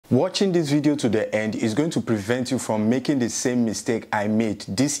Watching this video to the end is going to prevent you from making the same mistake I made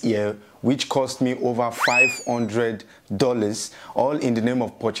this year, which cost me over $500, all in the name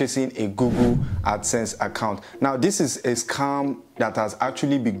of purchasing a Google Adsense account. Now, this is a scam that has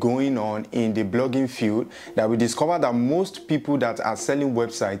actually been going on in the blogging field, that we discovered that most people that are selling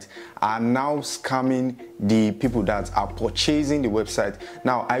websites are now scamming the people that are purchasing the website.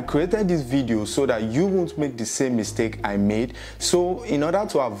 Now, I created this video so that you won't make the same mistake I made. So in order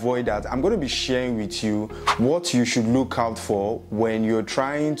to avoid that, I'm going to be sharing with you what you should look out for when you're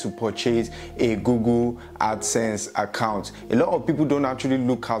trying to purchase a Google AdSense account. A lot of people don't actually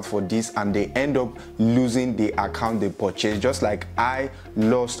look out for this and they end up losing the account they purchased, just like I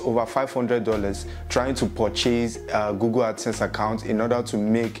lost over $500 trying to purchase a Google AdSense account in order to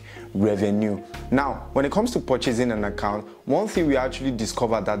make revenue. Now, when it comes to purchasing an account, one thing we actually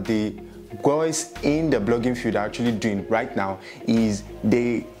discovered that the guys in the blogging field are actually doing right now is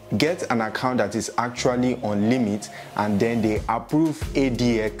they get an account that is actually on limit and then they approve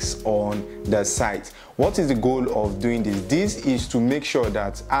ADX on the site. What is the goal of doing this? This is to make sure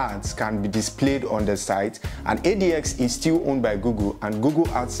that ads can be displayed on the site, and ADX is still owned by Google and Google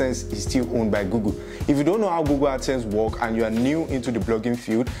AdSense is still owned by Google. If you don't know how Google AdSense works and you are new into the blogging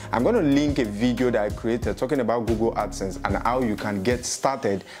field, I'm going to link a video that I created talking about Google AdSense and how you can get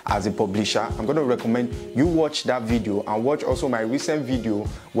started as a publisher. I'm going to recommend you watch that video and watch also my recent video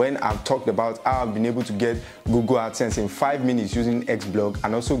when I've talked about how I've been able to get Google AdSense in 5 minutes using Xblog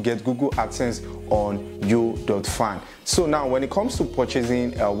and also get Google AdSense on yo.fan. So now when it comes to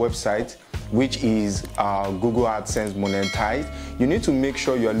purchasing a website which is Google AdSense monetized, you need to make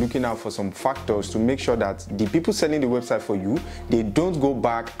sure you are looking out for some factors to make sure that the people selling the website for you, they don't go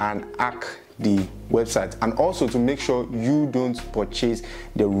back and hack the website, and also to make sure you don't purchase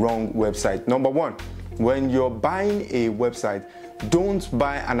the wrong website. Number one, when you're buying a website, don't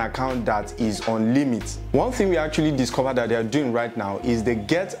buy an account that is on limit. One thing we actually discovered that they are doing right now is they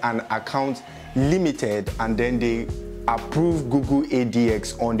get an account limited and then they approve Google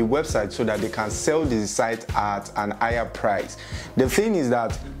ADX on the website so that they can sell the site at an higher price. The thing is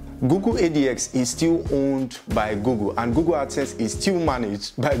that Google ADX is still owned by Google and Google AdSense is still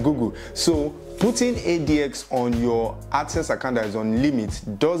managed by Google. So putting ADX on your AdSense account that is on limit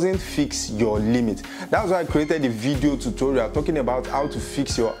doesn't fix your limit. That's why I created a video tutorial talking about how to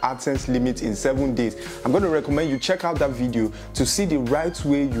fix your AdSense limit in 7 days. I'm going to recommend you check out that video to see the right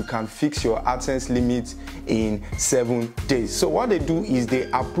way you can fix your AdSense limit in 7 days. So what they do is they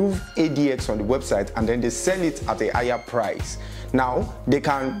approve ADX on the website and then they sell it at a higher price. Now, they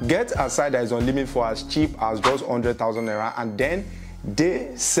can get a site that is on limit for as cheap as just 100,000 naira and then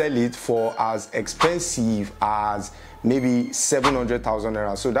they sell it for as expensive as maybe 700,000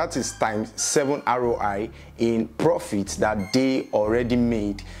 naira. So that is times 7 ROI in profits that they already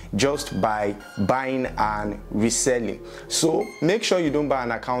made just by buying and reselling. So make sure you don't buy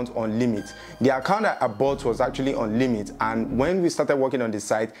an account on limit. The account that I bought was actually on limit, and when we started working on the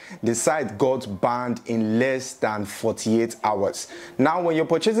site got banned in less than 48 hours. Now, when you're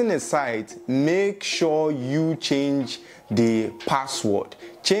purchasing a site, make sure you change the password.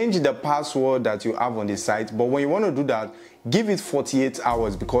 Change the password that you have on the site, but when you want to do that, give it 48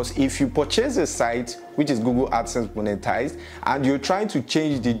 hours, because if you purchase a site which is Google AdSense monetized and you're trying to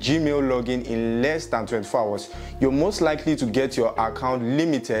change the Gmail login in less than 24 hours, you're most likely to get your account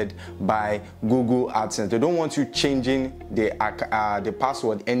limited by Google AdSense. They don't want you changing the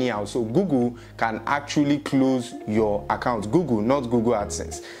password anyhow, so Google can actually close your account. Google, not Google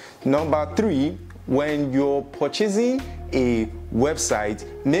AdSense. Number 3, when you're purchasing a website,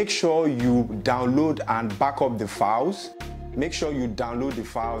 make sure you download and back up the files. Make sure you download the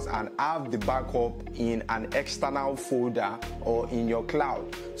files and have the backup in an external folder or in your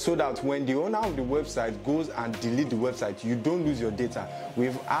cloud, so that when the owner of the website goes and delete the website, you don't lose your data.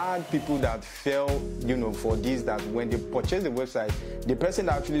 We've had people that fell, for this, that when they purchased the website, the person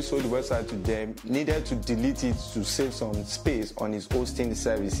that actually sold the website to them needed to delete it to save some space on his hosting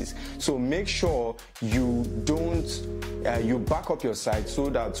services. So make sure you don't you back up your site so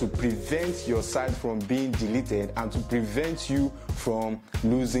that to prevent your site from being deleted and to prevent you from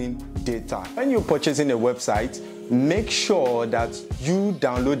losing data. When you're purchasing a website, make sure that you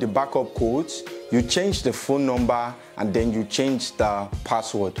download the backup codes, you change the phone number, and then you change the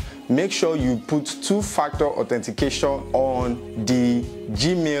password. Make sure you put 2-factor authentication on the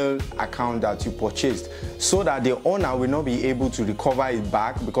Gmail account that you purchased so that the owner will not be able to recover it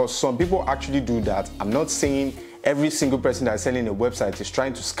back, because some people actually do that. I'm not saying every single person that's selling a website is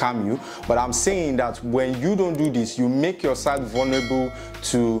trying to scam you, but I'm saying that when you don't do this, you make your site vulnerable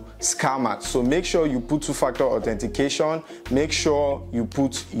to scammers. So make sure you put two-factor authentication, make sure you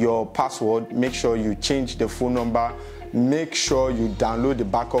put your password, make sure you change the phone number, make sure you download the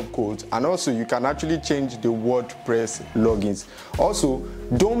backup codes, and also you can actually change the WordPress logins. Also,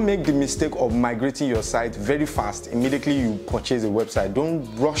 don't make the mistake of migrating your site very fast immediately you purchase a website. Don't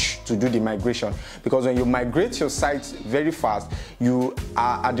rush to do the migration, because when you migrate your site very fast, you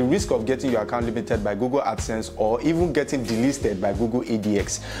are at the risk of getting your account limited by Google AdSense or even getting delisted by Google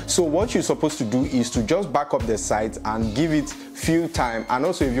ADX. So what you're supposed to do is to just back up the site and give it few time, and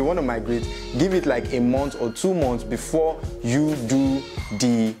also if you want to migrate, give it like a month or 2 months before you do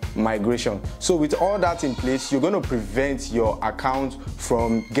the migration. So with all that in place, you're going to prevent your account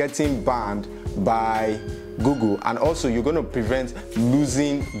from getting banned by Google, and also you're going to prevent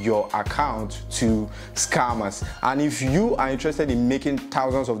losing your account to scammers. And if you are interested in making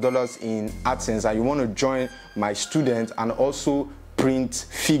thousands of dollars in AdSense and you want to join my student and also print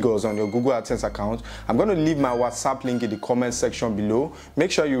figures on your Google AdSense account, I'm going to leave my WhatsApp link in the comment section below.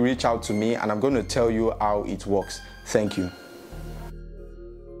 Make sure you reach out to me and I'm going to tell you how it works. Thank you.